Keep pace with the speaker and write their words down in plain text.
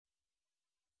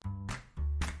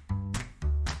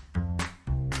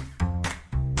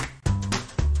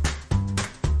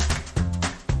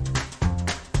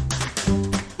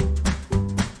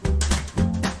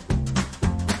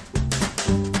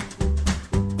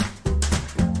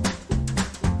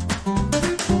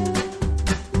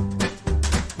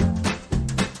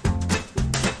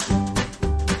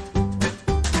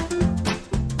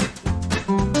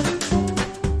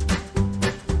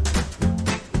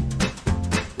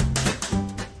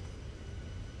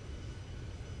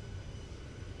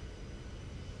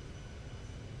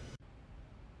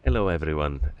Hello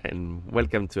everyone, and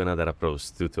welcome to another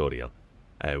approach tutorial.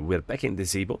 We're back in the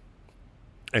Zibo,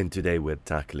 and today we're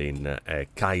tackling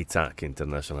Kai Tak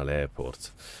International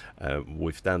Airport.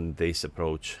 We've done this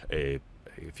approach a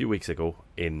few weeks ago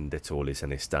in the Tollies,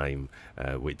 and it's time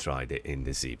we tried it in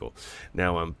the Zibo.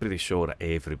 Now I'm pretty sure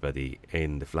everybody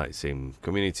in the flight sim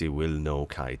community will know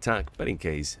Kai Tak, but in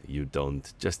case you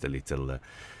don't, just a little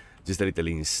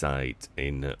insight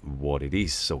in what it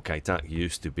is. So Kai Tak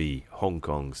used to be Hong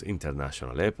Kong's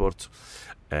international airport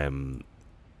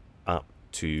up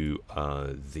to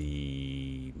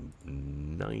the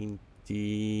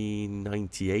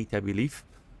 1998, I believe.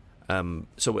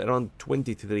 So around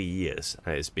 23 years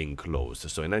it's been closed.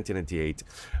 So in 1998,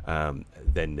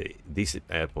 then this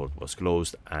airport was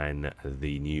closed and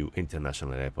the new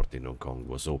international airport in Hong Kong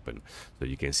was open. So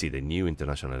you can see the new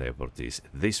international airport is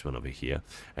this one over here,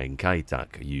 and Kai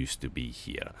Tak used to be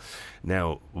here.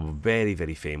 Now, very,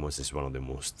 very famous, is one of the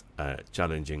most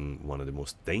challenging, one of the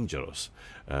most dangerous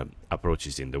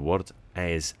approaches in the world,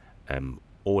 as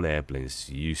all airplanes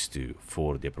used to,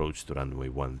 for the approach to runway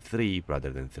 13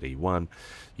 rather than 31,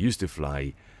 used to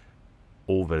fly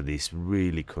over this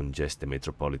really congested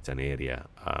metropolitan area,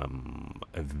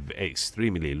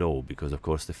 extremely low, because of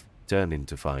course the turn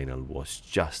into final was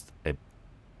just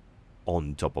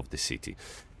on top of the city.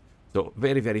 So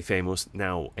very, very famous.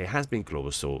 Now it has been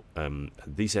closed, so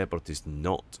this airport is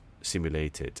not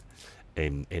simulated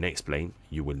in X-Plane.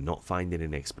 You will not find it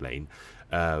in X-Plane,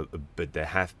 but there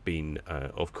have been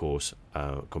of course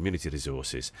community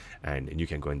resources, and you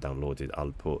can go and download it.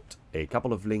 I'll put a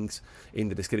couple of links in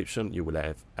the description. You will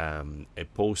have a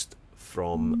post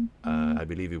from I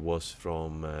believe it was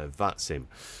from VHHX,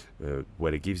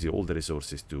 where it gives you all the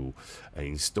resources to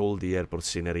install the airport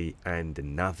scenery and the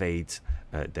navigate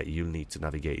that you'll need to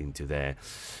navigate into there.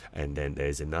 And then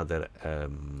there's another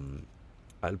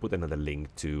I'll put another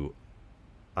link to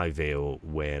IVEO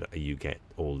where you get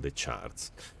all the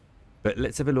charts. But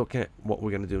let's have a look at what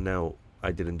we're going to do now.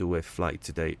 I didn't do a flight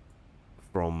today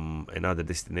from another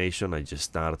destination. I just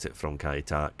started from Kai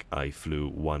Tak. I flew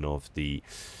one of the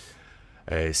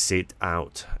sit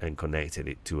out and connected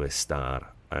it to a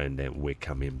star, and then we're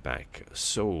coming back.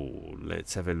 So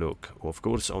let's have a look. Of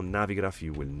course, on Navigraph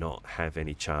you will not have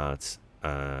any charts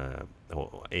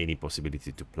or any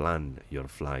possibility to plan your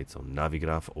flights on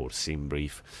Navigraph or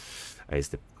SimBrief, as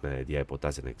the airport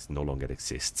no longer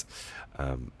exists,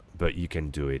 but you can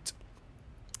do it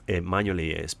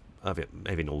manually, as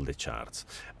having all the charts.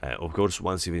 Of course,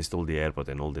 once you've installed the airport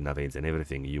and all the navigation and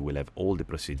everything, you will have all the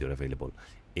procedure available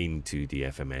into the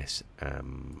FMS,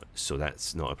 so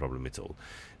that's not a problem at all.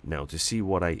 Now, to see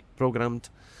what I programmed,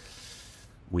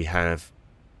 we have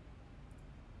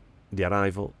the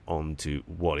arrival onto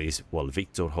what is, well,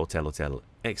 Victor Hotel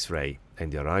X-Ray,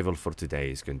 and the arrival for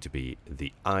today is going to be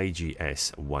the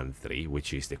IGS 13,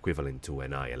 which is the equivalent to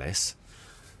an ILS,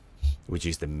 which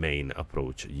is the main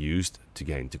approach used to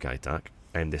get into Kai Tak,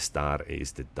 and the star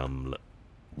is the DUML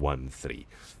 13.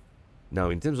 Now,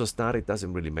 in terms of star, it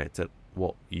doesn't really matter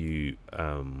what you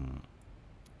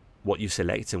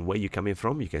select and where you're coming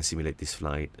from. You can simulate this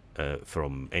flight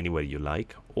from anywhere you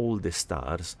like. All the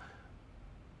stars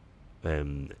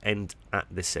end at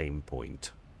the same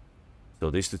point. So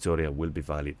this tutorial will be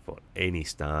valid for any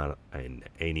star and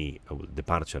any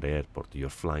departure airport you're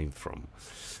flying from.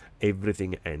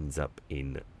 Everything ends up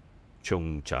in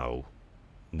Chung Chau,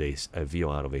 this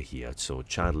VOR over here, so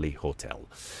Charlie Hotel,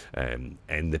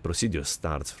 and the procedure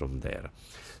starts from there.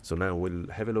 So now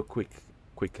we'll have a look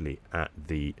quickly at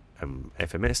the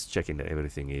FMS, checking that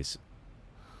everything is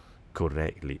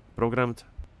correctly programmed.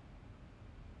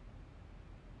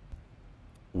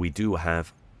 We do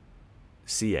have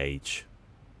CH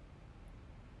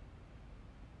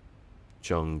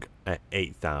Chung at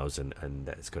 8,000, and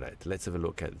that's correct. Let's have a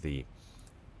look at the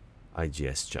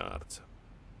IGS chart.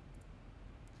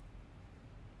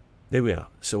 There we are.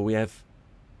 So we have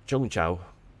Chung Chau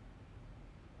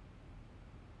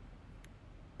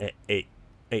at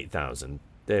 8,000.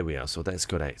 There we are. So that's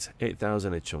correct.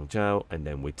 8,000 at Chung Chau, and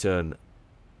then we turn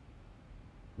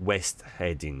west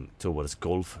heading towards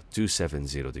Gulf,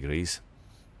 270 degrees.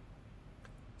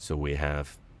 So we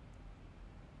have,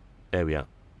 there we are,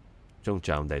 Chung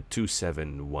Chau there,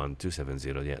 271,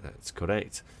 270, yeah, that's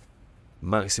correct.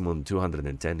 Maximum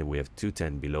 210, and we have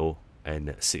 210 below,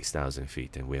 and 6,000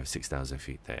 feet, and we have 6,000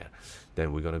 feet there.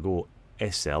 Then we're going to go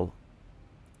SL,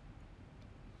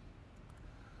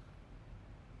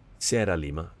 Sierra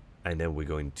Lima, and then we're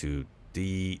going to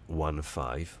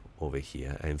D15 over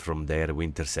here, and from there we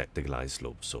intersect the glide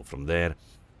slope. So from there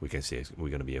we can see we're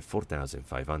going to be at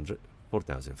 4,500,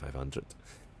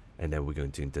 and then we're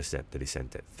going to intercept the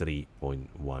descent at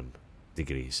 3.1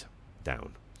 degrees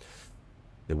down.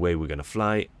 The way we're going to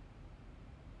fly,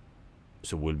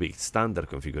 so will be standard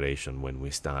configuration when we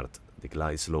start the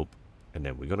glide slope, and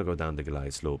then we're going to go down the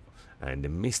glide slope, and the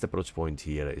missed approach point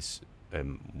here is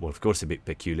well, of course, a bit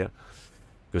peculiar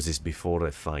because it's before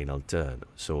a final turn,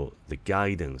 so the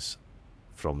guidance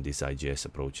from this IGS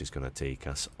approach is going to take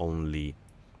us only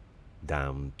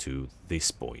down to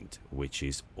this point, which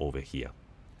is over here,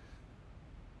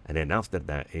 and then after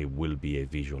that it will be a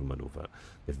visual maneuver.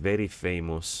 The very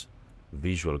famous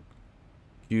visual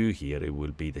cue here, it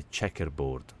will be the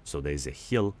checkerboard. So there's a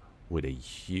hill with a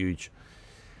huge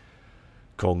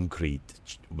concrete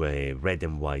red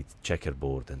and white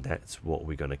checkerboard, and that's what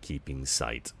we're gonna keep in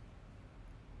sight.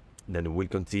 Then we'll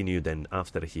continue, then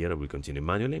after here we'll continue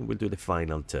manually, and we'll do the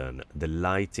final turn. The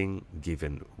lighting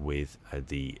given with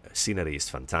the scenery is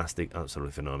fantastic,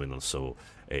 absolutely phenomenal, so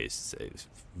it's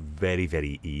very,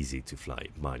 very easy to fly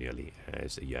manually,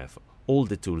 as you have all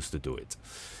the tools to do it.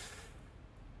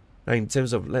 Now in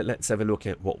terms of, let's have a look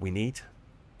at what we need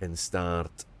and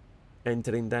start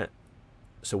entering that.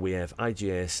 So we have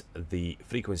IGS, the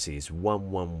frequency is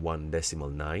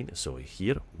 111.9, so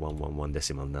here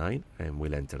 111.9, and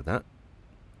we'll enter that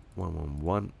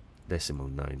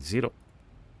 111.90,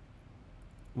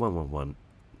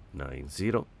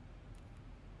 111.90.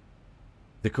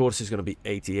 The course is going to be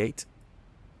 88,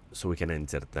 so we can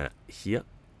enter that here.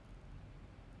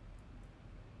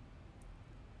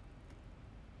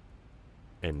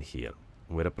 And here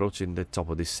we're approaching the top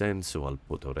of descent, so I'll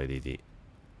put already the,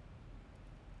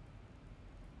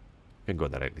 can go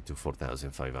directly to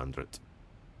 4,500.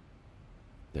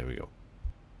 There we go.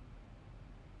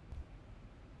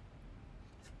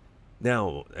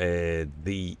 Now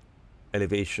the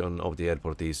elevation of the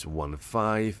airport is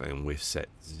 1.5, and we've set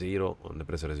 0 on the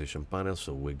pressurization panel,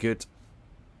 so we're good.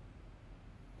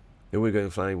 Then we're going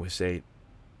flying, we say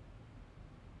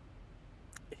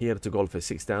here to Golf at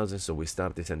 6,000, so we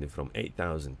start descending from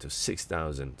 8,000 to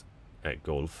 6,000 at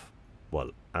Golf, well,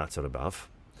 at or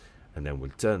above, and then we'll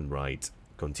turn right,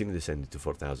 continue descending to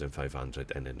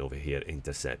 4,500, and then over here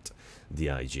intercept the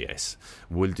IGS.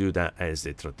 We'll do that as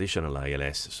the traditional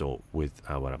ILS, so with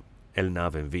our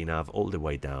LNAV and VNAV all the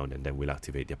way down, and then we'll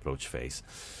activate the approach phase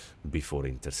before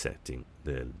intercepting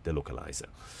the localizer.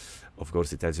 Of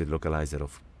course, it tells you the localizer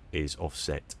is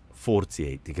offset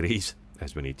 48 degrees,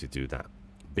 as we need to do that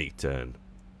big turn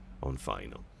on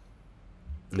final.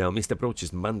 Now, missed approach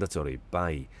is mandatory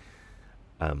by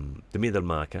the middle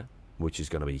marker, which is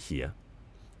going to be here.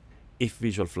 If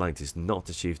visual flight is not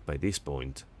achieved by this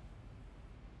point,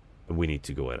 we need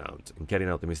to go around. In carrying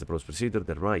out the missed approach procedure,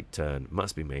 the right turn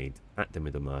must be made at the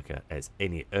middle marker, as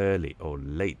any early or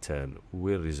late turn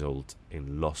will result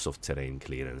in loss of terrain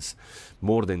clearance.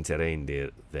 More than terrain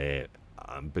there,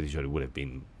 I'm pretty sure it would have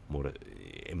been more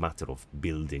a matter of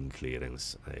building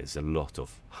clearance. There's a lot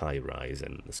of high-rise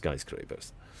and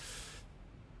skyscrapers.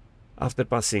 After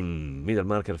passing middle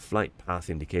marker, flight path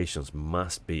indications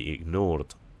must be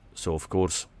ignored. So of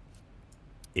course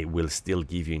it will still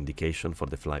give you indication for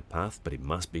the flight path, but it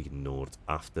must be ignored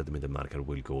after the middle marker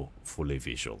will go fully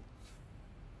visual.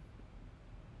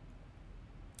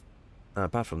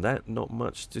 Apart from that, not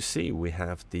much to see. We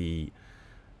have the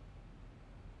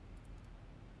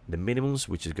minimums,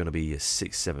 which is going to be a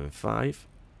 675.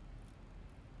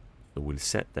 So we'll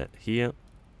set that here.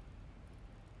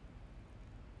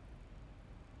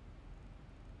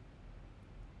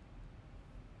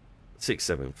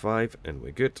 .675, and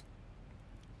we're good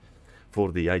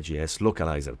for the IGS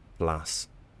localizer plus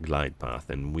glide path,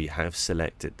 and we have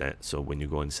selected that. So when you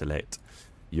go and select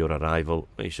your arrival,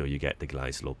 make sure you get the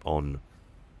glide slope on,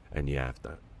 and you have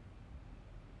that.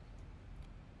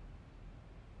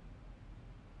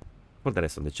 For the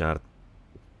rest of the chart,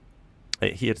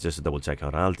 here just to double check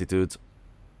our altitude,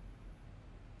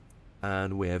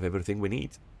 and we have everything we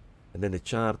need. And then the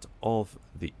chart of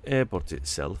the airport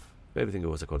itself, if everything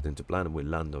goes according to plan, we'll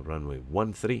land on runway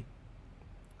 13,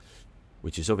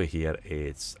 which is over here.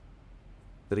 It's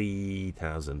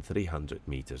 3,300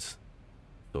 meters,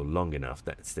 so long enough.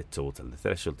 That's the total. The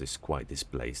threshold is quite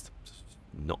displaced,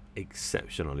 not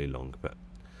exceptionally long, but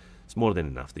it's more than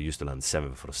enough. They used to land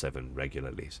 747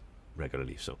 regularly,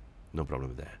 so no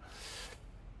problem there.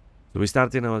 So we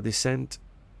start in our descent.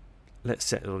 Let's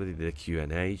set already the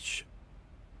QNH.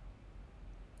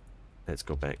 Let's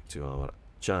go back to our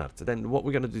chart. Then what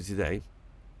we're going to do today,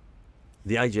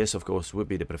 the IGS of course would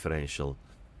be the preferential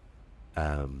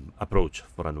approach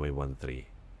for runway 13,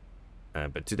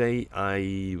 but today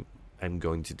I am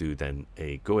going to do then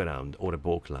a go around or a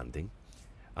bulk landing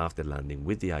after landing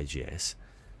with the IGS,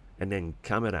 and then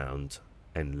come around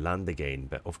and land again.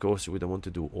 But of course, we don't want to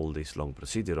do all this long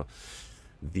procedure.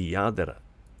 The other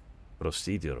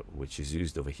procedure which is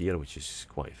used over here, which is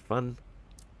quite fun,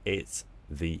 it's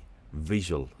the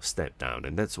visual step down,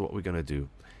 and that's what we're gonna do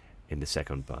in the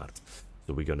second part.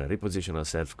 So we're gonna reposition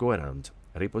ourselves, go around,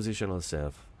 reposition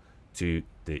ourselves to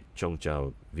the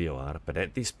Chongqiao VOR, but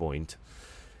at this point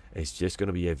it's just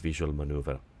gonna be a visual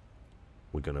maneuver.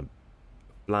 We're gonna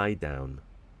fly down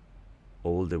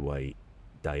all the way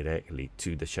directly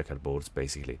to the checkerboards,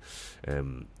 basically.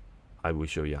 I will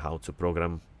show you how to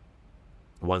program.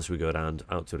 Once we go around,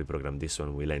 how to reprogram this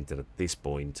one, we'll enter this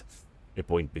point, a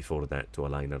point before that to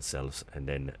align ourselves, and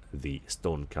then the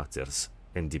stone cutters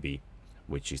NDB,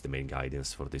 which is the main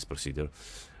guidance for this procedure,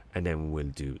 and then we'll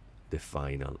do the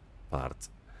final part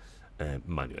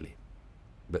manually.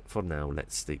 But for now,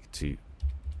 let's stick to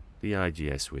the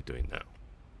IGS we're doing now.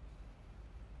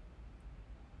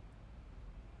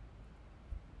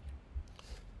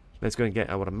 Let's go and get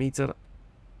our meter.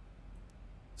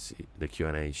 See, the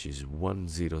QNH is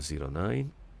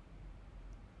 1009.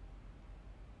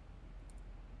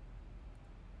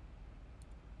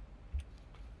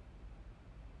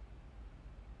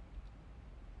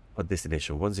 Our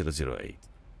destination 1008.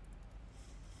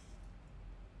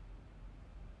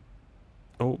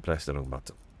 Oh, press the wrong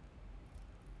button.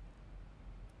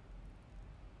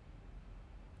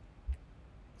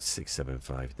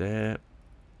 .675 there.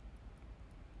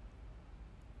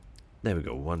 There we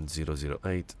go,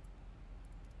 1008.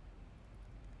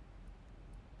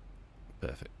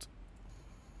 Perfect.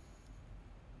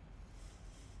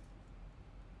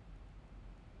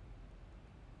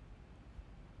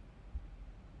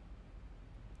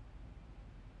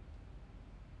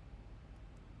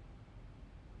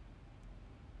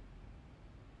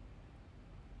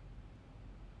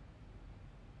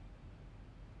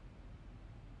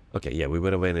 Okay, yeah, we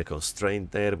were aware of a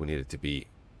constraint there. We needed to be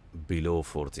below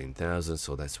 14,000,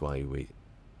 so that's why we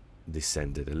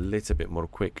descended a little bit more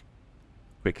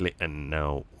quickly, and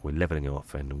now we're leveling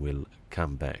off and we'll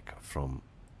come back from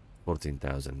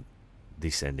 14,000,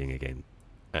 descending again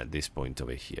at this point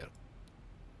over here.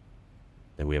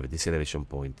 Then we have a deceleration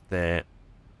point there.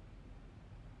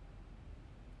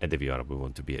 At the VR we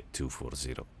want to be at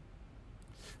 240.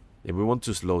 And we want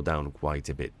to slow down quite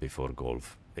a bit before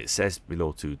Golf. It says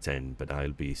below 210, but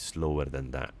I'll be slower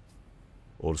than that.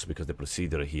 Also because the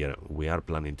procedure here, we are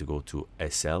planning to go to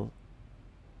SL,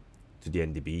 to the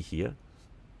NDB here.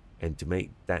 And to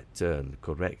make that turn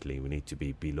correctly, we need to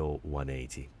be below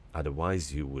 180.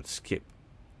 Otherwise, you would skip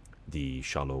the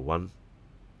shallow one,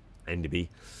 NDB,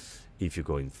 if you're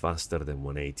going faster than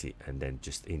 180 and then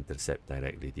just intercept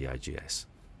directly the IGS.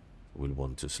 We'll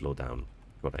want to slow down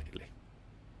correctly.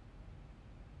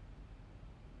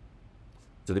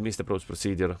 So the missed approach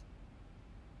procedure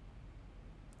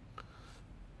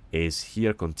is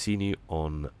here, continue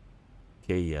on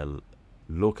KL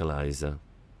localizer,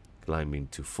 climbing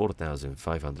to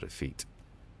 4,500 feet.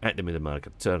 At the middle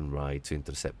marker, turn right to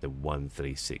intercept the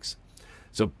 136.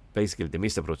 So basically the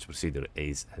missed approach procedure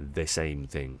is the same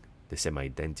thing, the same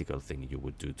identical thing you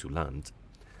would do to land,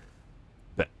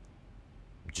 but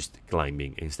just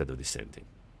climbing instead of descending.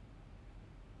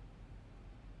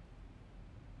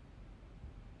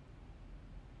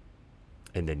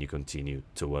 And then you continue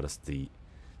towards the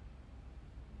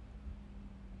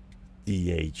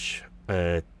DH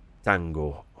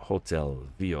Tango Hotel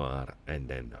VOR and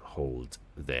then hold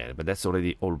there. But that's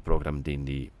already all programmed in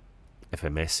the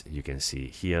FMS. You can see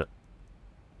here.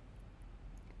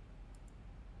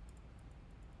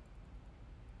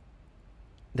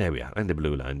 There we are, and the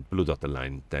blue line, blue dotted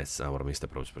line, that's our missed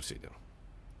approach procedure.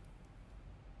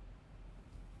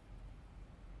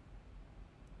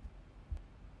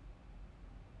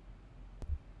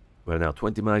 We're now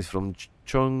 20 miles from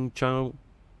Chongqiao.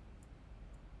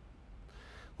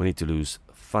 We need to lose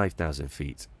 5,000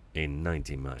 feet in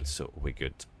 19 miles, so we're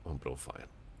good on profile.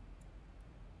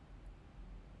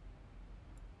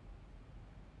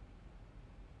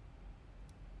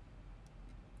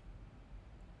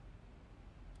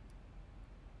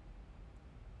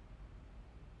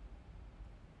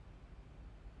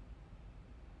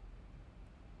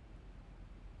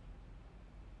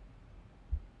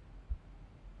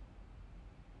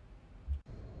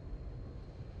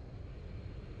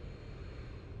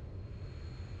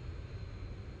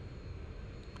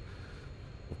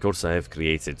 Of course, I have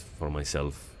created for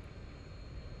myself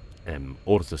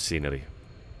ortho scenery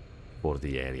for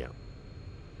the area.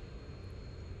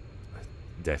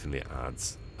 It definitely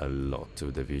adds a lot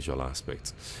to the visual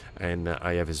aspect, and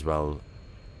I have as well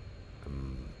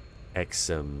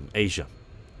Asia.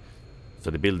 So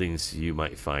the buildings you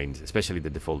might find, especially the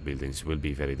default buildings, will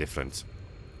be very different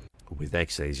with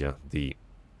X-Asia, the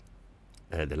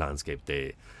landscape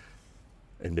there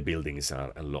and the buildings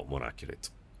are a lot more accurate.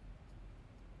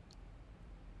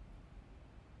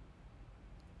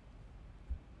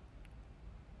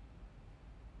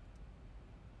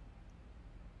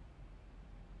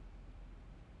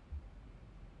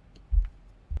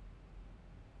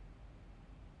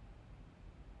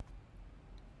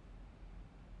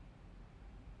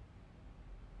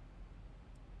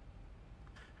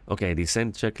 Okay,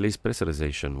 descent checklist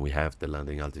pressurization. We have the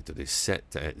landing altitude is set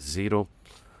at 0.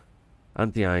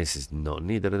 Anti-ice is not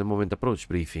needed at the moment. Approach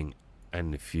briefing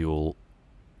and fuel.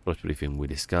 Approach briefing, we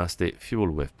discussed it.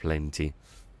 Fuel, we have plenty.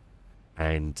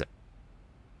 And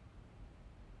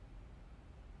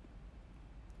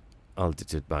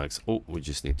altitude bags. Oh, we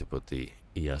just need to put the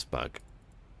ES bag.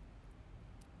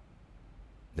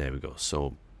 There we go.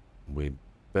 So we're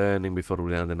burning before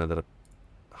we land another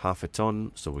half a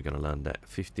ton. So we're going to land at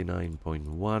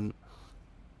 59.1.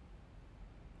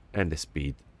 And the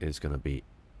speed is going to be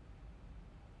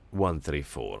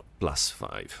 134 plus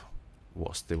 5.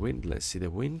 What's the wind? Let's see the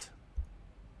wind.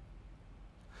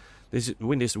 This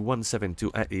wind is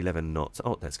 172 at 11 knots.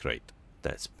 Oh, that's great.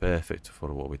 That's perfect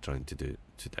for what we're trying to do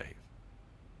today.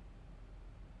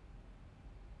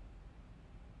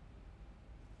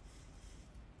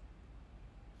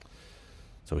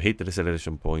 So hit the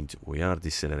deceleration point. We are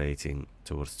decelerating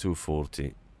towards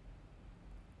 240.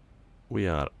 We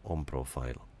are on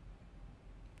profile.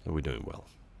 So we're doing well.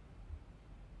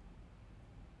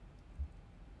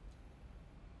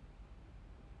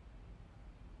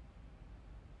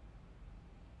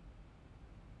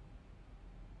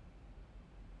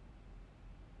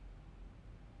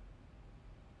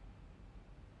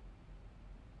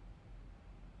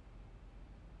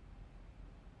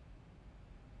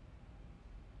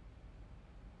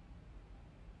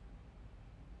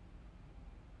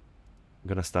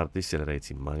 I'm gonna start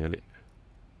decelerating manually.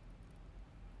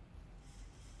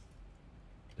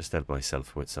 Just help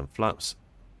myself with some flaps.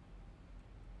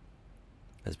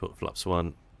 Let's put flaps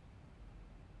 1.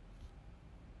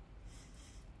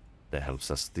 That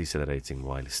helps us decelerating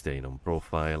while staying on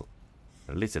profile.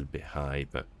 A little bit high,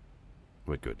 but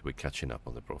we're good. We're catching up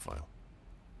on the profile.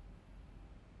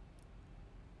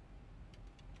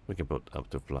 We can put up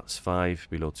to flaps 5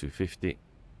 below 250.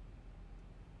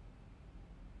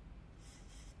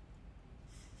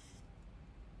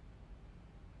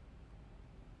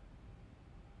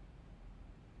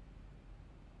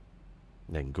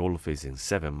 Then Gulf is in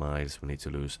 7 miles. We need to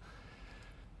lose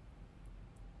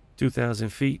 2,000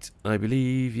 feet, I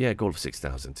believe. Yeah, Gulf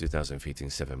 6,000, 2,000 feet in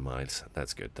 7 miles.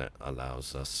 That's good. That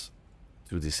allows us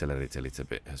to decelerate a little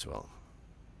bit as well.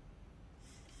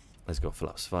 Let's go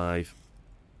flaps 5.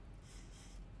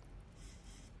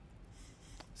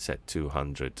 Set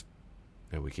 200.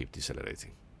 And we keep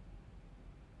decelerating.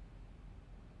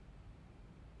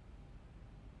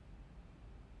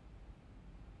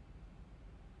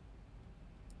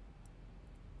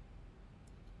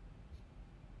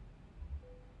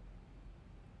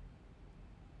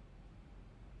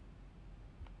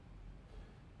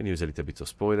 Can use a little bit of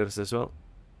spoilers as well.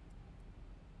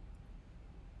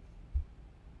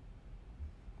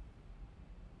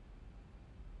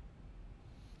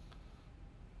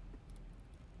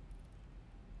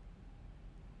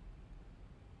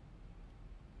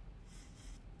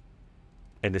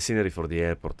 And the scenery for the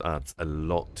airport adds a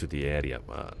lot to the area,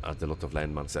 adds a lot of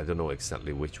landmarks. I don't know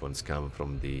exactly which ones come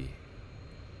from the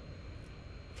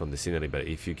scenery, but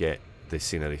if you get the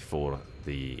scenery for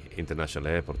the international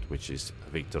airport, which is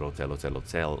Victor Hotel, Hotel,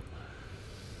 Hotel,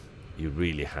 you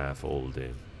really have all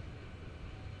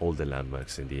the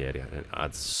landmarks in the area, and it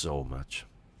adds so much.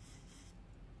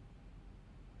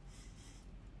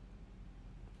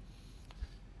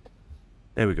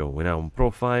 There we go. We're now on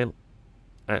profile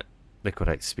at the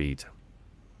correct speed.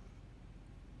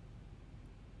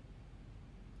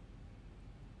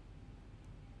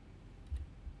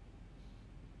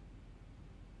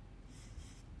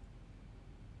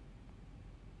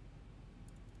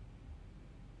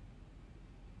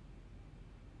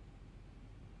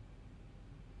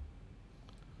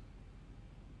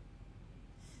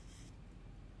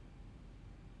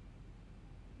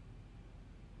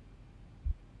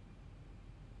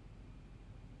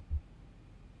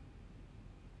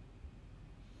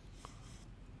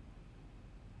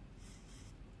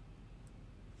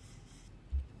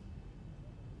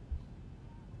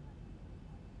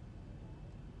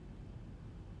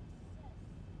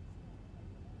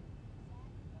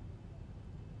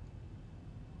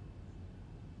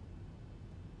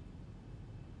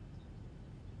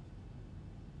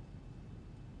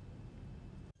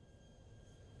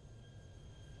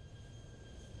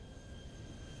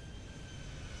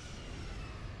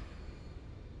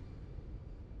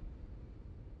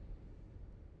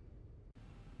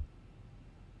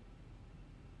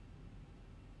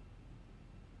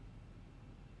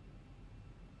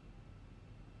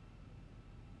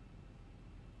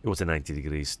 It was a 90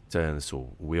 degrees turn, so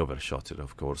we overshot it,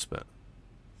 of course, but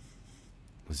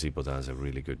Zibo does a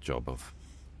really good job of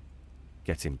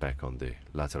getting back on the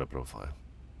lateral profile.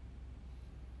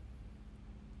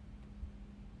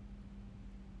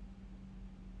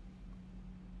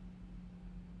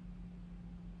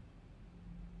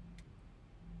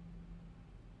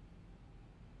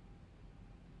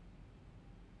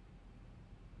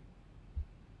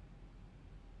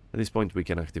 At this point we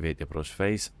can activate the approach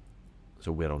phase.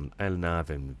 So we're on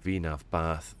LNAV and VNAV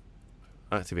path.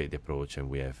 Activate the approach and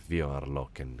we have VOR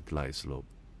lock and glide slope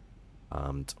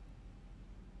armed.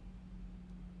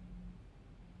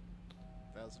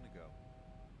 1,000 to go.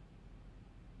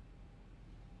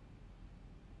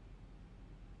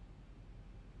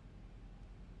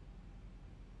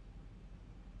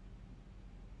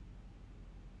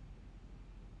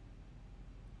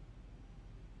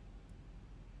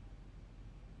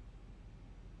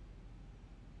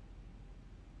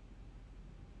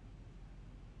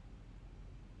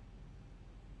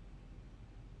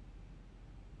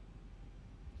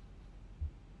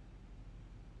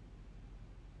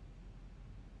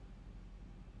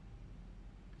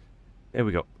 There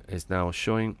we go. It's now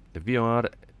showing the VOR.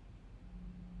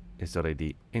 It's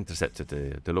already intercepted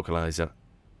the localizer.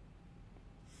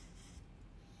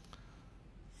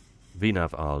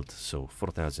 VNAV alt, so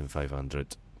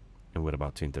 4,500, and we're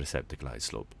about to intercept the glide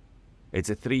slope. It's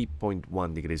a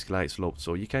 3.1 degrees glide slope,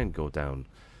 so you can go down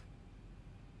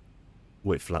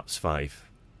with flaps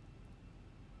 5.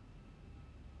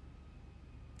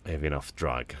 Have enough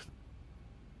drag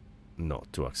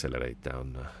not to accelerate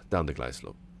down the glide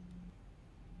slope.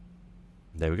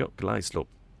 There we go, glide slope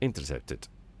intercepted.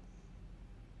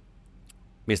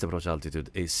 Missed approach altitude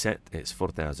is set, it's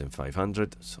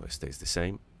 4,500, so it stays the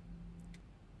same.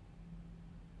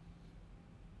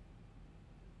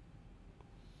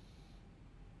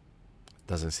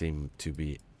 Doesn't seem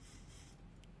to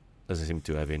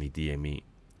have any DME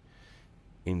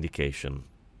indication,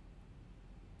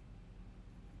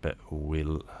 but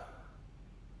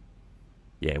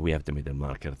yeah, we have the middle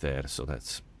marker there, so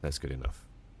that's good enough.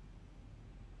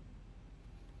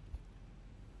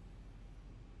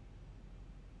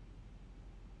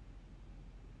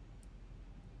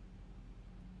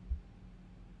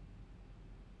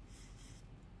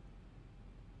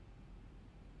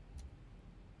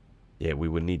 Yeah, we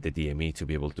will need the DME to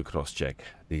be able to cross-check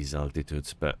these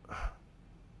altitudes, but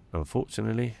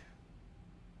unfortunately,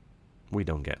 we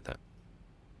don't get that.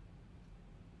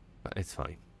 But it's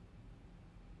fine.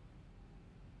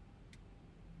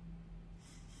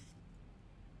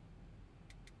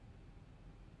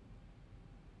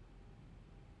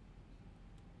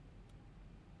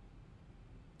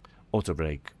 Auto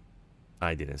brake.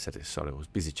 I didn't set it, sorry, I was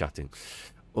busy chatting.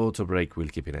 Auto brake will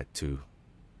keep it at 2.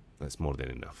 That's more than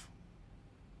enough.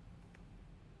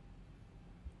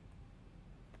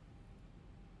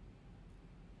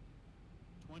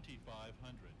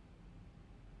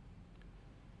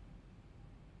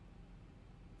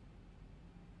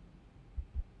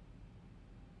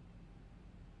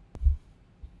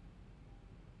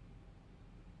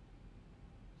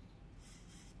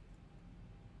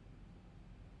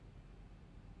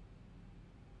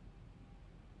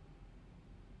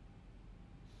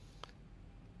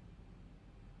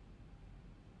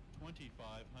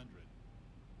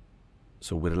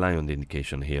 So we rely on the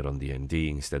indication here on the ND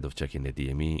instead of checking the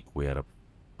DME. We are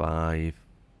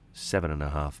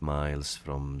 7.5 miles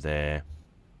from there,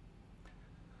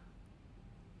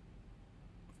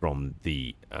 from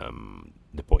the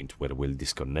point where we'll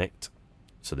disconnect,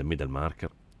 so the middle marker.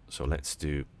 So let's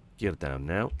do gear down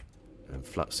now and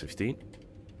flaps 15.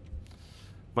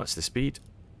 Match the speed.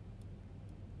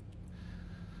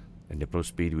 And the approach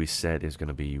speed we said is going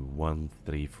to be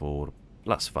 134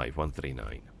 plus 5,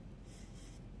 139.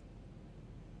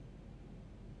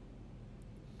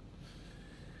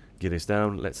 Gear is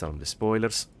down, let's arm the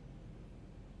spoilers.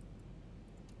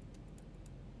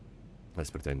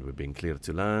 Let's pretend we've been cleared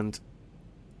to land.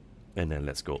 And then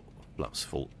let's go flaps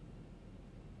full.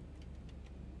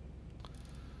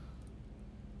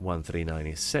 139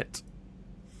 is set.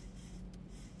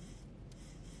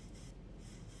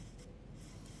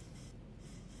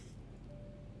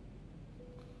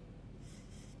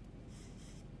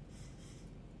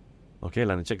 Okay,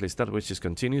 landing checklist start, which is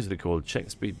continuous. Recall check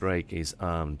speed brake is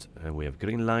armed and we have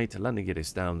green light. Landing gear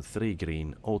is down, 3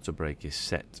 green. Auto brake is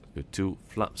set to 2.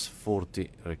 Flaps 40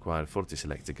 required, 40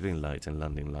 selected. Green light and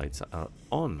landing lights are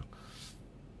on.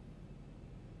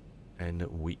 And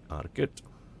we are good.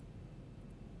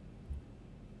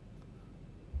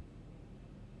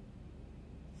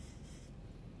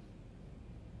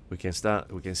 We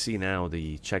can see now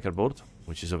the checkerboard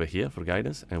which is over here for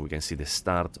guidance, and we can see the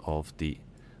start of the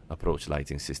approach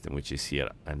lighting system, which is here,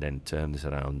 and then turns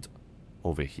around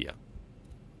over here.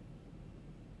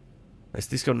 Let's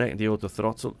disconnect the auto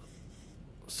throttle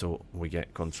so we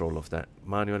get control of that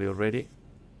manually already.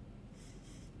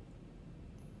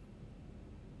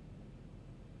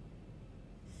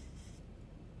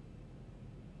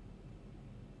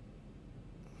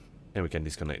 And we can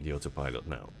disconnect the autopilot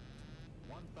now.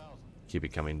 Keep it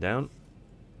coming down.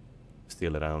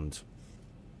 Still around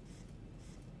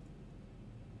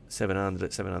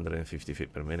 700, 750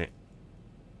 feet per minute,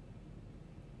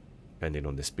 depending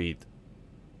on the speed.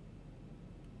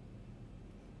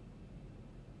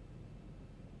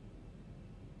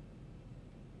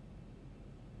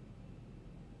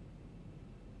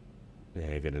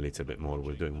 Yeah, even a little bit more.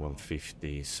 We're doing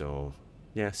 150, so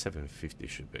yeah, 750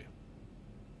 should be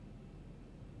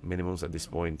minimums at this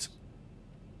point.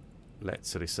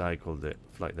 Let's recycle the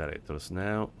flight directors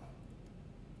now.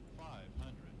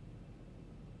 500.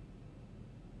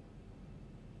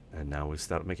 And now we'll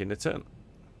start making the turn.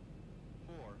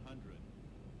 400.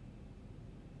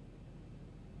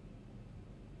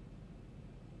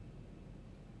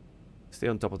 Stay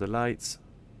on top of the lights.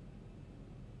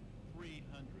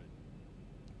 300.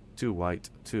 2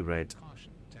 white, 2 red.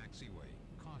 Caution, taxiway.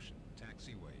 Caution,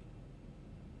 taxiway.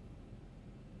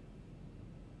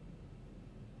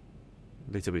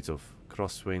 Little bit of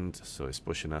crosswind, so it's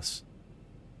pushing us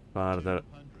farther.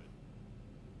 200.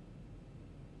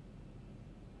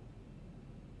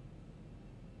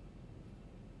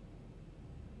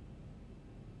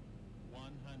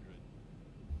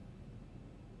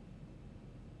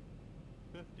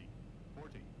 $50,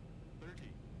 $40,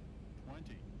 $30,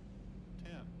 $20,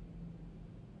 $10.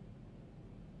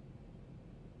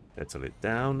 Settle it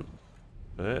down.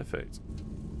 Perfect.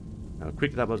 Now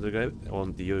quick double click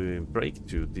on the brake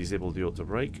to disable the auto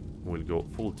brake. We'll go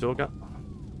full toga.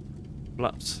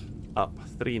 Flaps up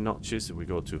 3 notches. We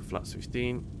go to flaps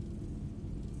 15.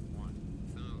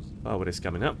 1,000. Power is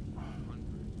coming up.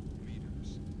 100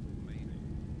 meters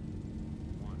remaining.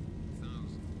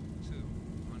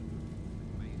 1,200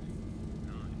 remaining.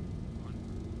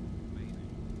 900 remaining.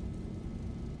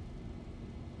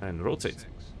 And rotate. 600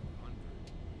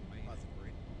 remaining.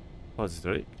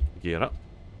 Positive. Gear up.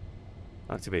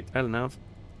 Activate LNAV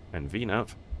and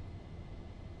VNAV.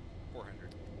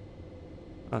 400.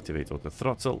 Activate auto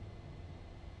throttle.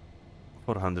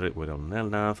 400, we're on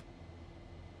LNAV.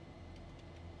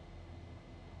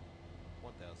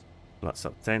 1,000. Flaps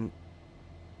up 10.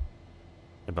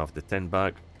 Above the 10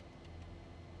 bag.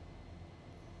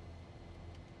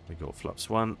 We go flaps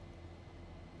 1.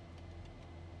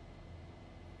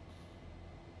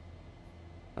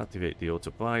 Activate the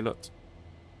autopilot.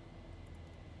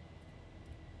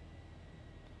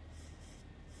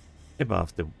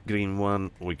 Above the green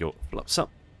one, we go flaps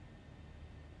up.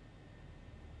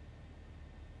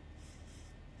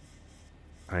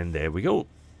 And there we go.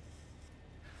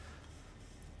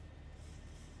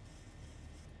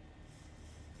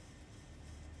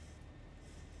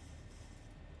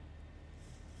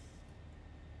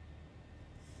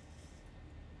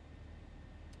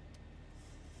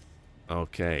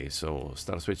 Okay, so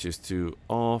start switches to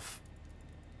off.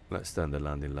 Let's turn the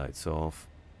landing lights off.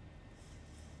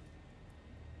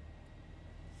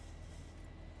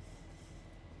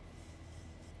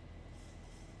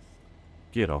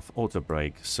 Gear off, auto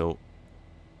brake. So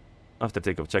after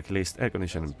takeoff checklist, air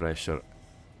conditioning pressure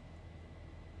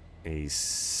is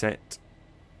set.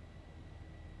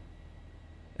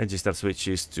 Engine start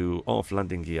switches to off,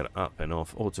 landing gear up and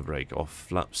off, auto brake off,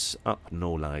 flaps up,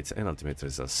 no lights, and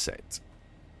altimeters are set.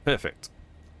 Perfect.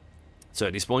 So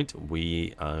at this point,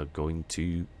 we are going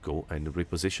to go and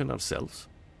reposition ourselves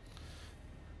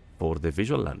for the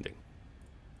visual landing.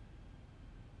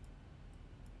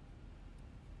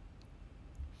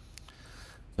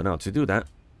 So now to do that,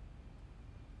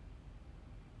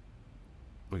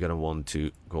 we're going to want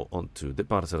to go on to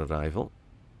departure arrival,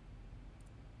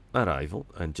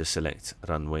 and just select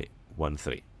runway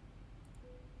 13.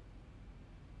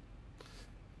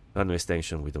 Runway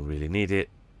extension, we don't really need it.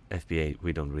 FPA,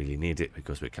 we don't really need it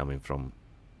because we're coming from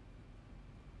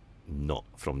not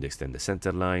from the extended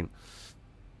center line.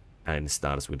 And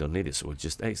stars, we don't need it, so we'll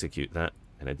just execute that.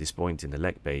 And at this point in the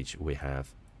leg page, we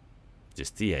have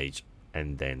just TH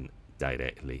and then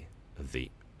directly the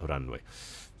runway.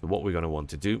 So what we're going to want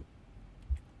to do,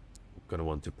 we're going to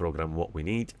want to program what we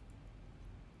need.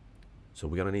 So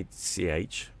we're going to need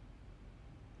CH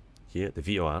here, the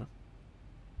VOR.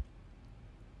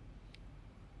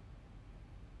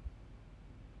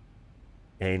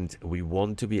 And we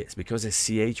want to be, because it's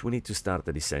CH, we need to start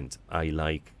the descent. I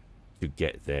like to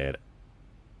get there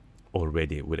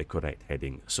already with a correct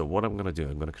heading. So what I'm going to do,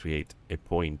 I'm going to create a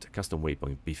point, a custom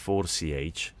waypoint before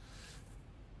CH,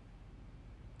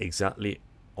 exactly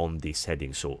on this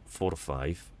heading. So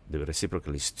 45, the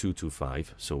reciprocal is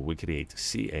 225. So we create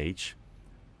CH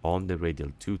on the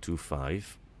radial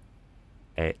 225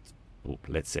 at,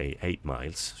 let's say 8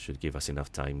 miles. Should give us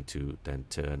enough time to then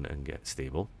turn and get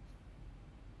stable.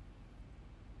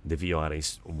 The VOR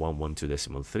is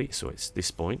 112.3, so it's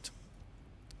this point.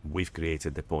 We've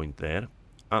created the point there.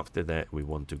 After that, we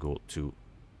want to go to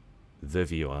the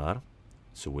VOR.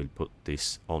 So we'll put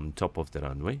this on top of the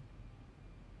runway.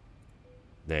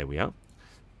 There we are.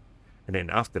 And then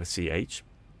after CH,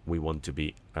 we want to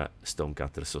be at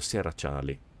Stonecutters. So Sierra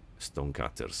Charlie,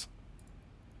 Stonecutters.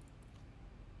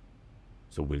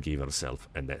 So we'll give ourselves,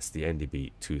 and that's the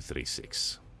NDB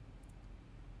 236.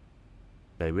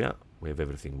 There we are. We have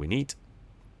everything we need.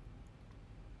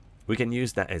 We can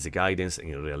use that as a guidance.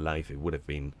 In real life, it would have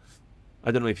been,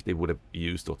 I don't know if they would have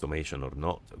used automation or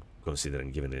not,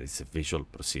 considering given that it's a visual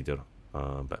procedure,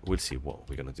 but we'll see what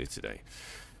we're going to do today.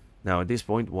 Now, at this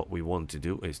point, what we want to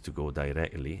do is to go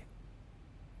directly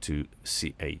to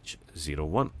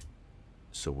CH01.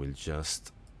 So we'll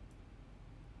just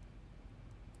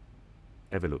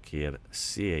have a look here.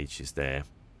 CH is there.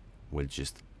 We'll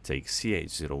just take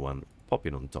CH01, pop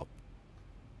it on top,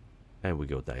 and we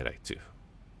go direct to.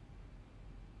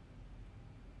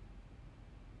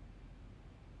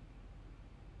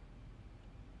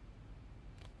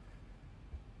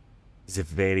 It's a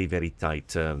very, very tight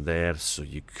turn there, so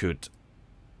you could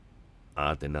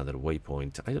add another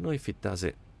waypoint. I don't know if it does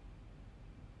it.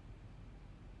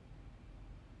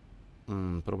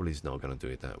 Probably it's not going to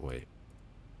do it that way.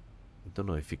 I don't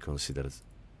know if it considers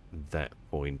that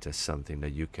point as something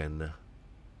that you can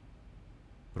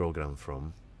program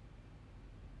from.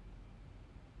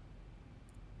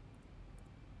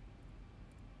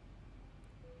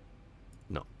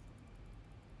 No.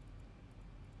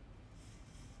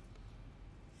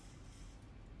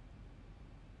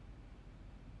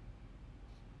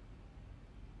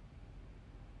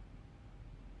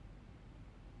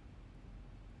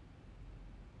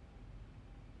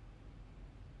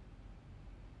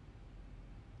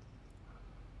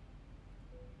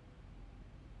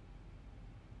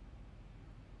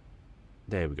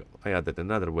 There we go. I added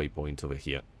another waypoint over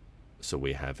here, so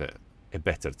we have a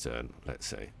better turn, let's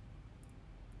say.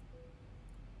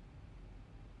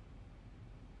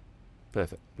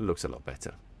 Perfect. Looks a lot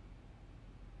better.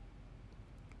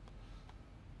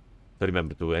 So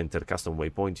remember, to enter custom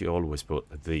waypoint, you always put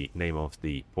the name of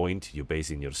the point you're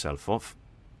basing yourself off,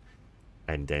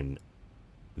 and then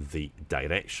the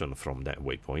direction from that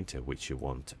waypoint at which you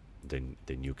want the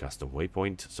new custom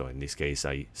waypoint. So in this case,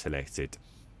 I selected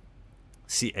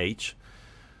CH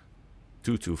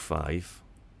 225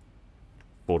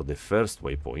 for the first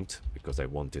waypoint because I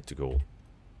wanted to go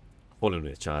following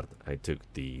the chart. I took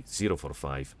the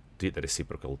 045, did the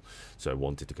reciprocal, so I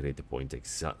wanted to create a point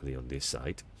exactly on this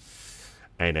side,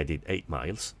 and I did 8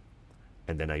 miles,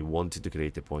 and then I wanted to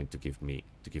create a point to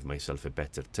give myself a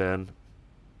better turn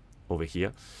over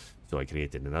here. So I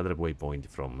created another waypoint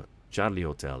from Charlie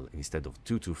Hotel. Instead of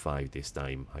 225 this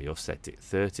time, I offset it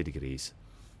 30 degrees.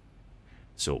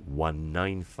 So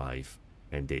 195,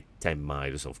 and did 10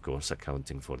 miles, of course,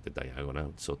 accounting for the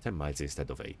diagonal. So 10 miles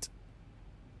instead of 8.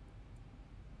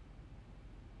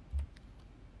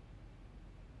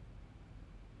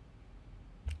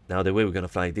 Now, the way we're going to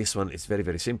fly this one is very,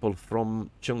 very simple.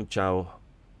 From Cheongchao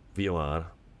VOR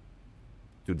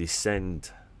to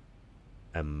descend,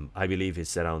 I believe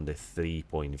it's around the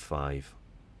 3.5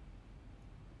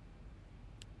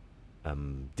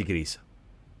 degrees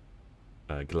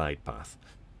glide path.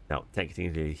 Now,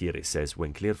 technically here it says,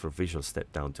 when clear for visual,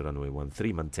 step down to runway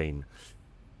 13, maintain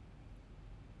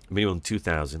minimum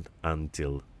 2000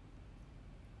 until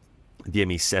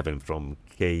DME 7 from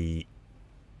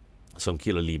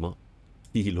Kilo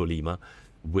Lima,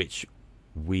 which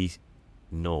we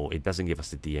know it doesn't give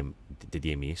us the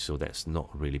DME, so that's not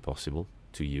really possible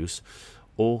to use,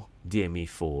 or DME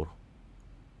 4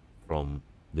 from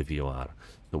the VOR.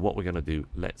 So what we're going to do,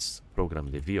 let's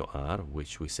program the VOR,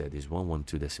 which we said is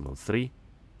 112.3.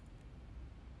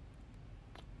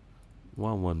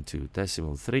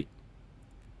 112.3.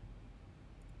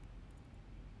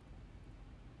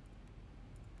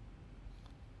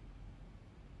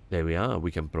 There we are.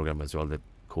 We can program as well the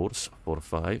course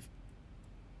 45.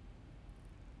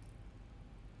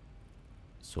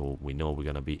 So we know we're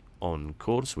going to be on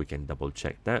course. We can double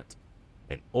check that.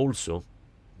 And also,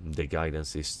 the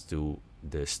guidance is to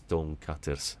the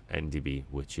Stonecutters NDB,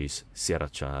 which is Sierra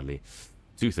Charlie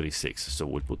 236. So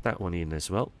we'll put that one in as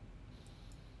well.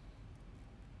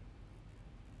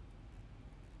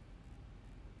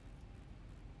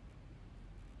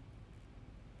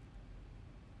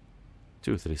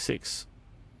 236.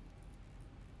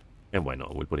 And why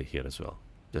not? We'll put it here as well,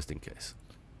 just in case.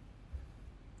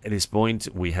 At this point,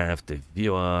 we have the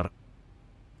VOR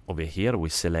over here. We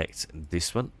select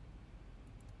this one,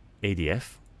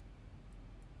 ADF.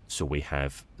 So we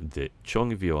have the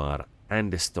Chong VOR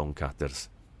and the stone cutters.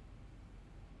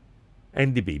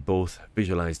 NDB, both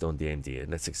visualized on the ND,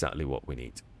 and that's exactly what we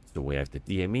need. So we have the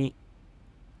DME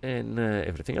and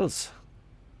everything else.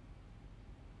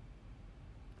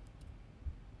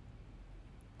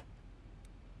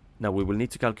 Now we will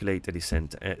need to calculate a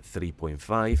descent at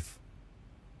 3.5.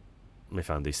 I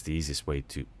found this the easiest way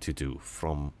to do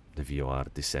from the VOR,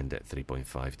 descend at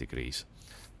 3.5 degrees.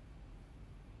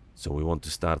 So we want to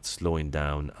start slowing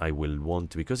down. I will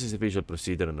want to, because it's a visual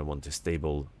procedure and I want a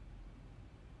stable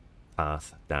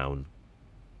path down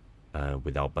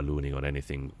without ballooning or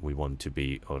anything, we want to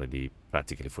be already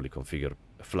practically fully configured.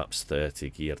 Flaps 30,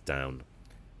 gear down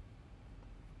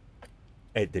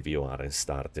at the VOR and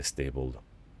start a stable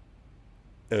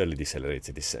early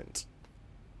decelerated descent.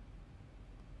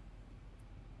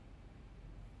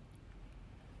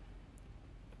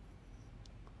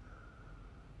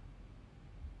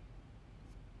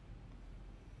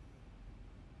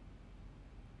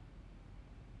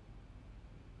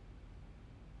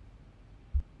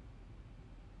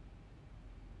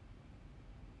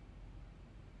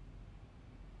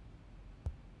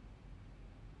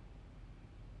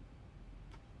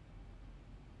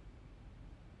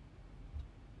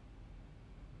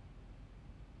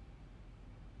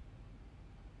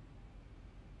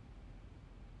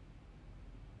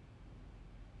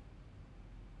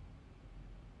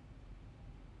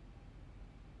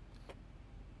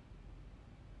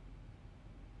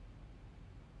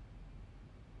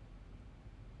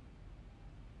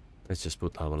 Let's just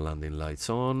put our landing lights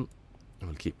on.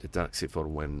 We'll keep the taxi for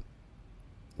when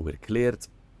we're cleared.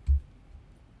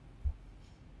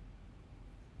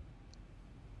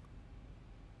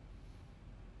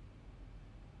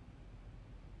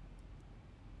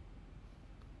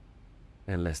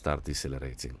 And let's start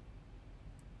decelerating.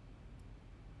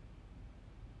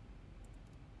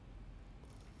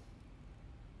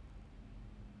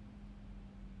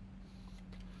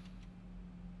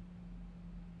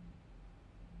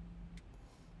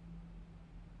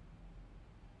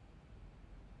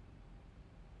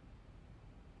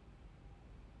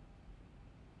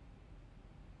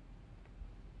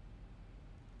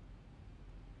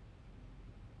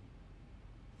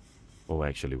 Oh,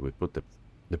 actually, we put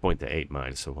the point at 8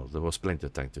 miles, so well, there was plenty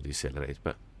of time to decelerate,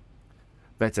 but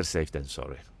better safe than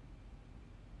sorry.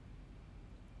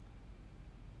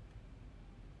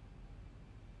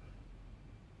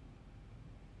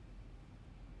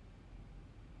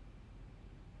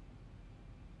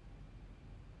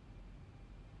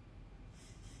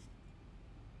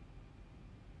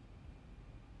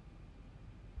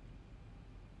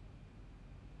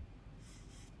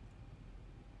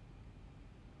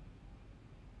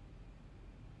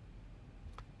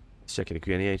 Checking the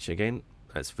QNH again.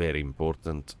 That's very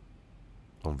important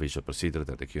on visual procedure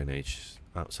that the QNH is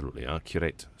absolutely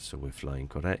accurate. So we're flying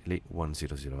correctly.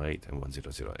 1008 and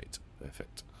 1008.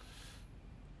 Perfect.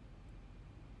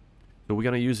 So we're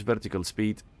going to use vertical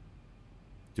speed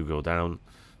to go down.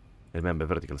 Remember,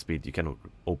 vertical speed, you cannot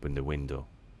open the window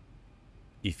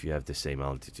if you have the same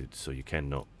altitude. So you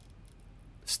cannot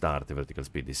start the vertical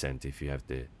speed descent if you have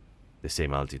the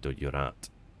same altitude you're at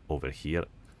over here.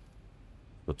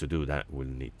 So to do that, we'll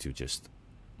need to just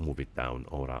move it down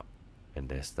or up, and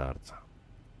then start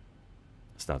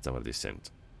our descent.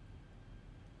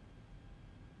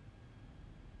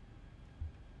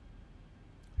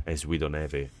 As we don't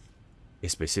have a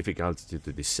specific altitude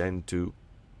to descend to,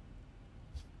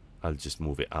 I'll just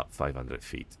move it up 500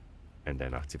 feet and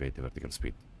then activate the vertical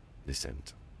speed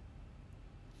descent.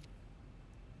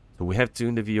 So we have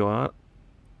tuned the VOR.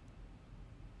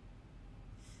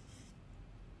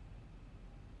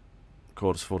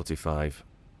 Course 45.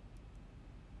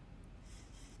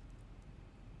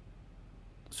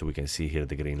 So we can see here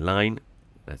the green line.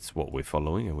 That's what we're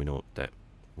following, and we know that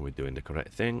we're doing the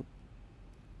correct thing.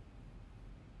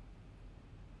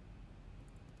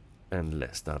 And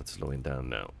let's start slowing down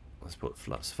now. Let's put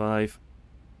flaps 5.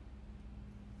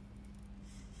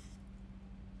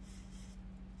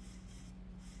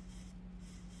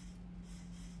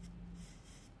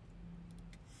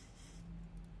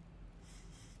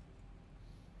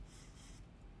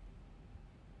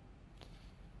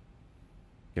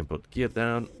 Can put gear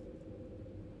down.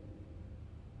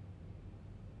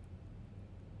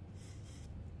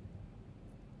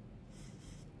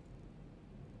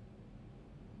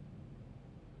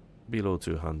 Below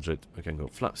 200, we can go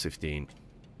flaps 15.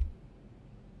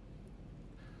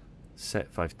 set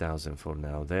 5,000 for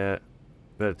now there.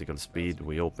 Vertical speed,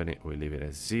 we open it, we leave it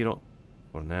as 0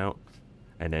 for now.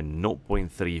 And then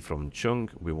 0.3 from Chung,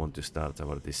 we want to start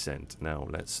our descent. Now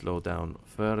let's slow down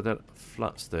further,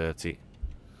 flaps 30.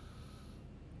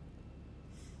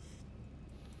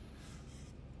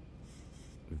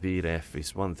 VREF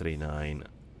is 139.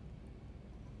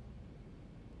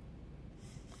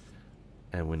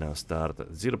 And we now start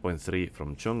at 0.3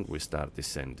 from Chung, we start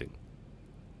descending.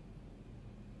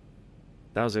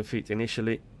 1,000 feet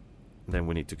initially, then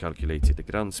we need to calculate it. The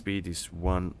ground speed is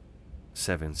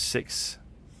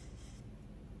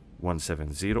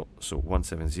 170, so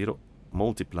 170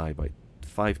 multiplied by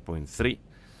 5.3,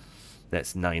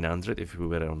 that's 900 if we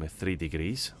were on a 3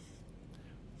 degrees.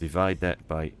 Divide that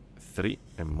by 3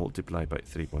 and multiply by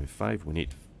 3.5, we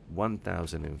need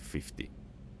 1,050.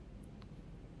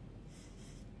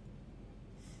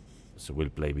 So we'll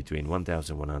play between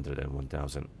 1,100 and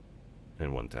 1,000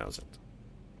 and 1,000.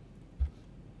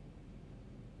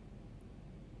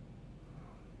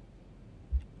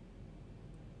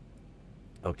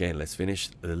 Okay, let's finish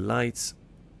the lights.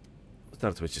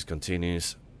 Start switch is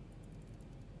continuous.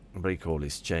 Brake hold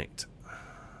is checked.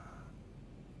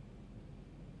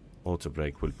 Auto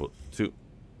brake will put 2.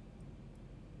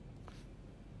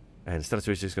 And start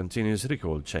switch is continuous.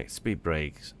 Recall checked. Speed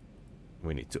brakes.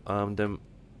 We need to arm them.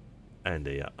 And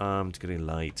they are armed. Green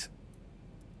light.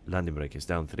 Landing brake is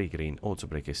down 3 green. Auto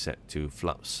brake is set to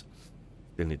flaps.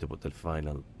 Still need to put the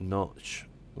final notch.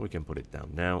 We can put it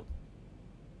down now.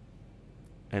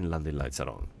 And landing lights are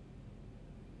on.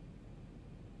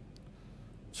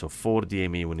 So for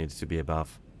DME we need to be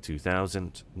above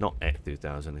 2,000, not at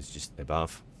 2,000, it's just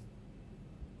above.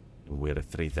 We're at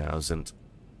 3,000.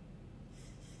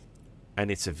 And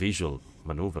it's a visual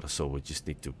maneuver, so we just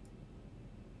need to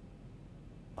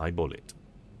eyeball it.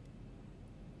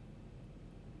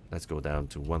 Let's go down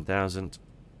to 1,000.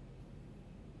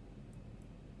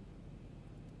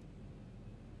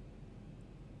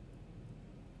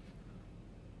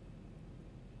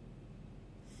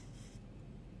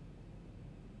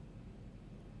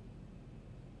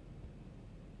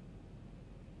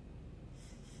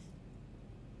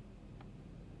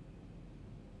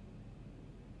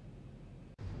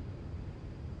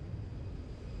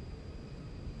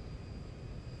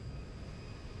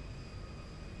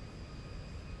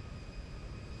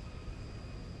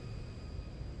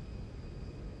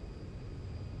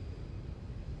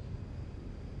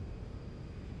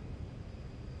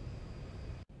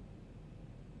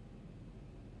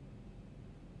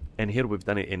 And here we've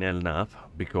done it in LNAV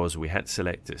because we had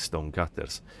selected stone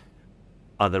cutters.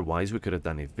 Otherwise, we could have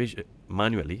done it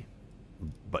manually,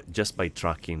 but just by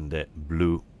tracking the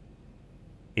blue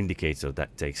indicator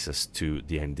that takes us to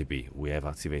the NDB. We have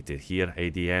activated here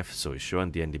ADF, so it's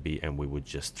showing the NDB, and we would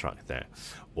just track that.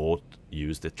 Or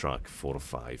use the track 4 or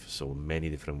 5. So many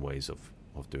different ways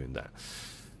of doing that.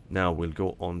 Now we'll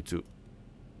go on to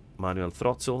manual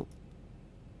throttle.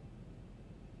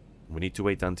 We need to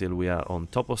wait until we are on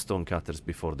top of stone cutters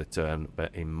before the turn,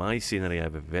 but in my scenery I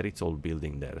have a very tall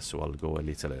building there, so I'll go a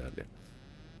little earlier.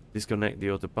 Disconnect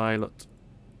the autopilot.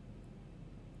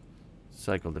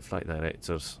 Cycle the flight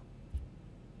directors.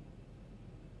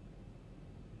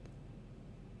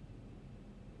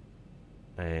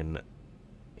 And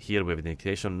here we have the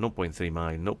indication 0.3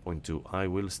 mile, 0.2. I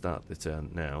will start the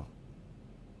turn now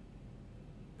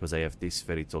because I have this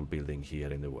very tall building here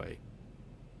in the way.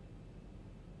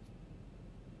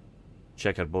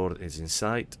 Checkerboard is in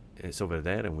sight, it's over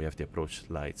there, and we have the approach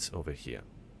lights over here.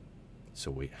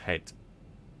 So we head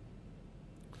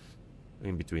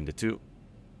in between the two.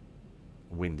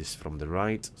 Wind is from the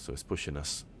right, so it's pushing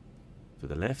us to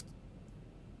the left.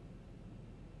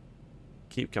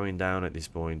 Keep coming down at this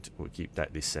point. We'll keep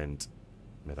that descent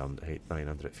around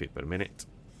 900 feet per minute.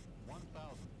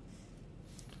 1,000.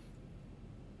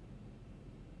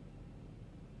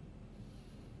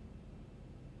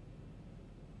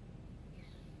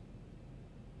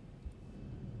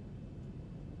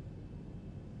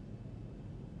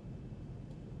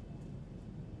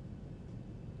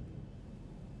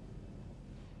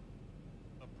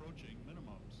 Approaching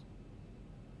minimums.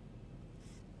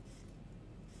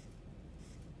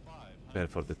 500 Prepare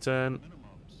for the turn. minimums.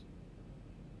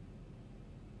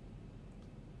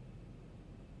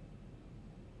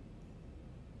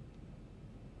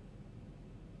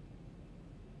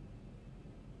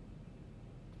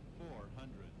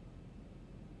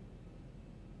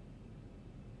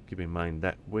 Keep in mind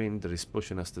that wind is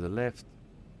pushing us to the left.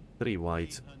 3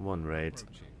 white, 1 red.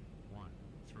 Approaching. 1,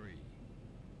 3.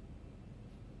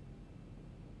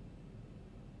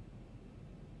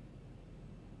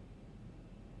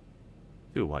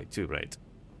 2 white, 2 red.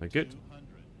 Very good. 200.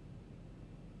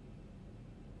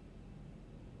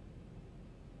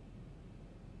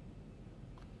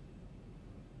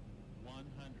 100.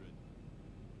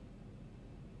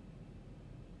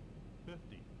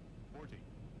 50. 40.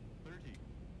 30.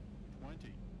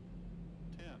 20.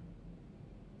 10.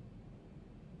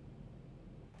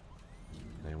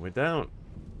 And we're down.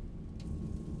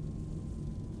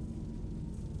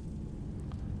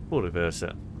 We'll reverse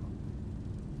it.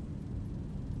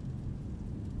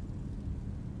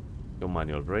 Go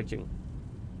manual braking.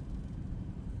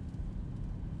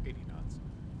 80 knots.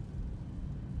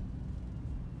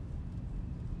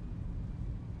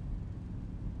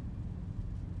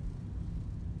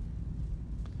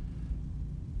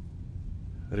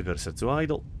 Reverser to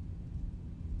idle.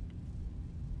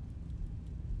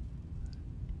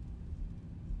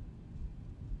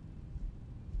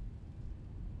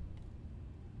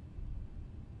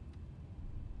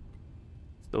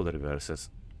 Stow the reversers.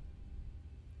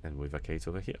 And we vacate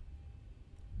over here.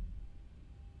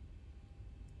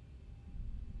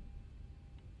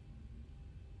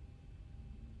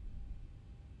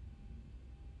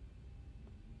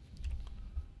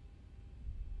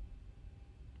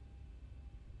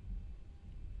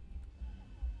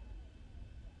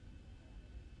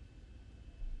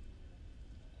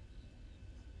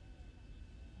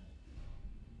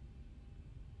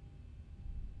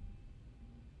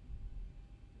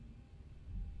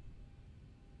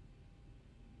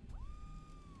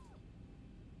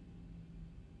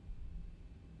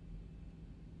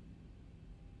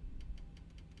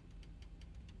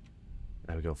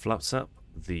 There we go, flaps up.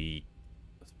 The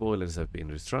spoilers have been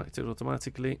retracted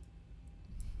automatically.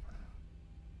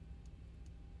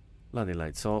 Landing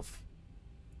lights off.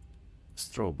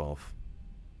 Strobe off.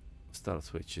 Start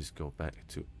switches go back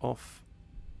to off.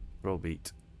 Roll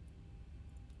beat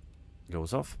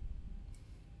goes off.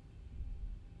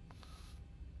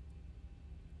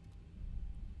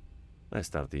 Let's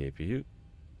start the APU.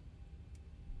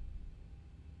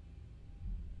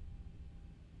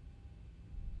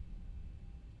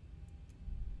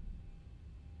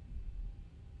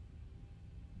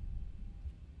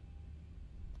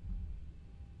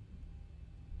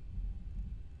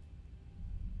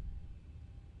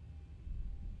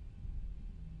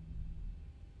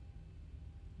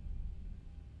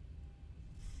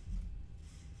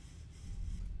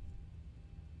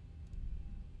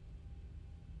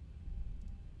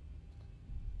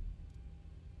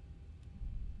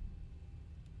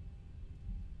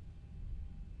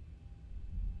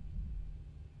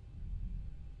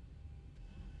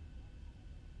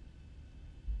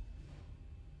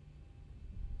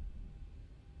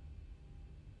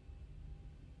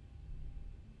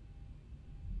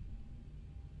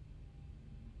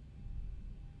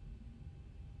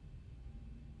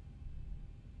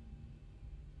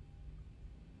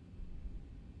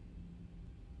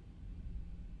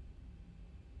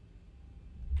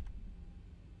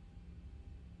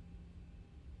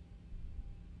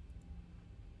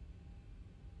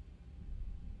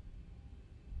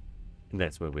 And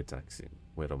that's where we're taxiing.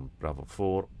 We're on Bravo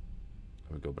 4.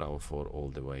 We go Bravo 4 all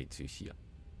the way to here.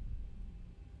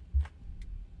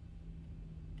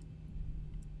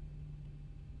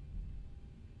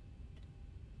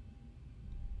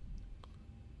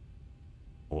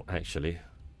 Or actually,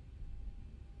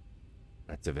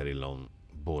 that's a very long,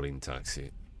 boring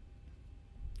taxi.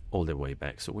 All the way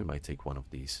back, so we might take one of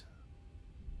these.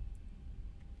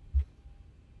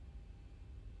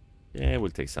 Yeah,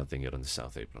 we'll take something here on the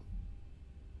south apron.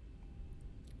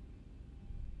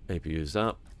 APU's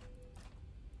up.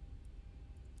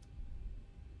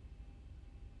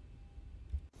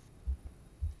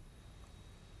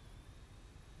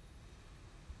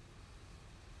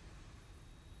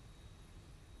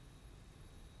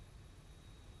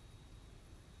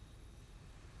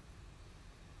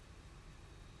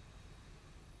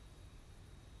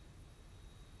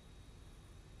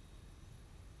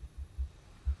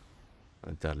 Not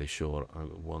entirely sure I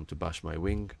want to bash my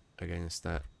wing against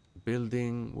that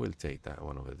building. We'll take that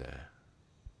one over there.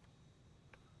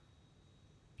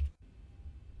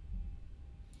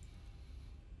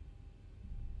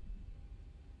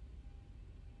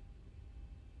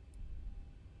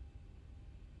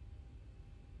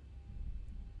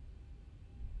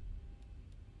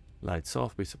 Lights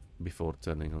off before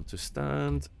turning on to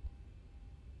stand.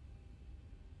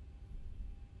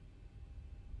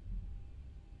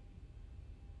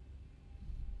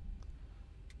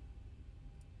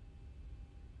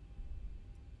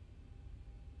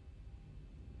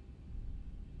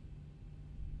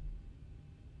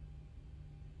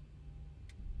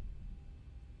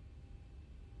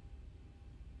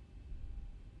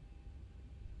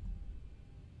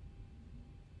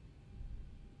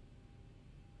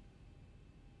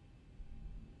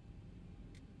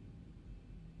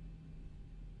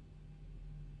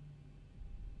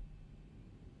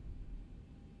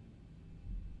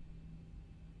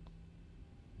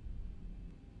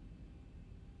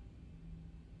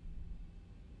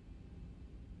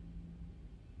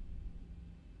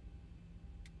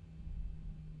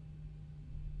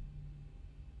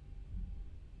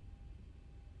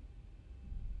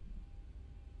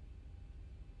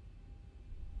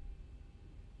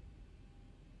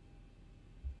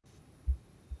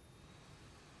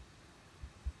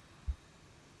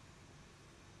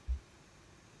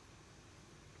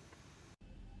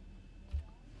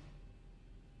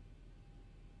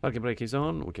 Parking brake is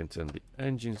on. We can turn the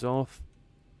engines off.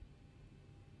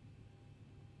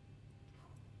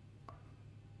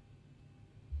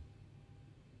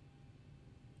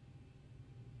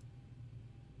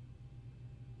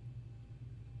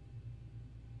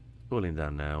 Cooling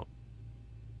down now.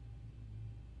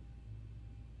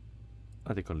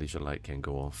 And the collision light can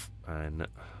go off, and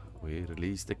we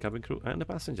release the cabin crew and the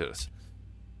passengers.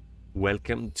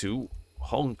 Welcome to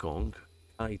Hong Kong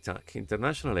Kai Tak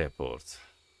International Airport.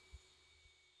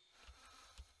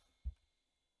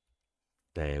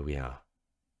 There we are.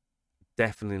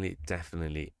 Definitely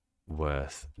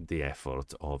worth the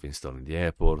effort of installing the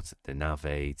airport, the nav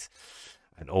 8,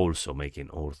 and also making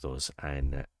orthos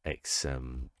and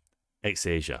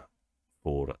X-Asia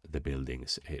for the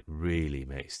buildings. It really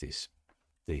makes this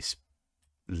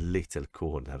little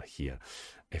corner here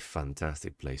a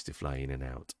fantastic place to fly in and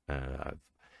out.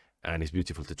 And it's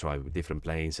beautiful to try with different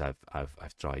planes.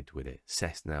 I've tried with a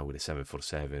Cessna, with a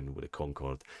 747, with a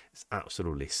Concorde. It's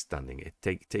absolutely stunning.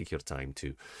 Take your time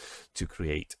to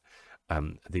create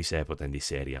this airport and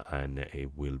this area, and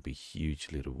it will be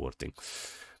hugely rewarding.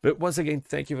 But once again,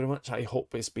 thank you very much. I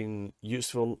hope it's been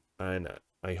useful, and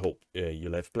I hope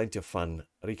you'll have plenty of fun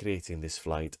recreating this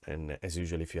flight. And as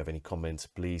usual, if you have any comments,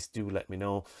 please do let me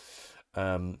know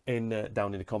down in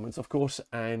the comments, of course.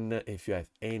 And if you have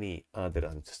any other,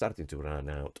 I'm starting to run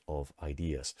out of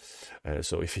ideas,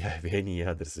 so if you have any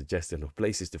other suggestion of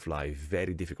places to fly,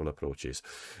 very difficult approaches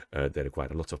that require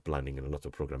a lot of planning and a lot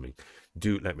of programming,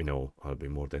 do let me know. I'll be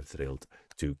more than thrilled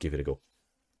to give it a go.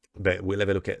 But we'll have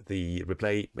a look at the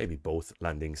replay, maybe both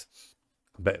landings.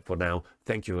 But for now,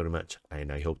 thank you very much,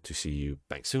 and I hope to see you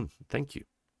back soon. Thank you.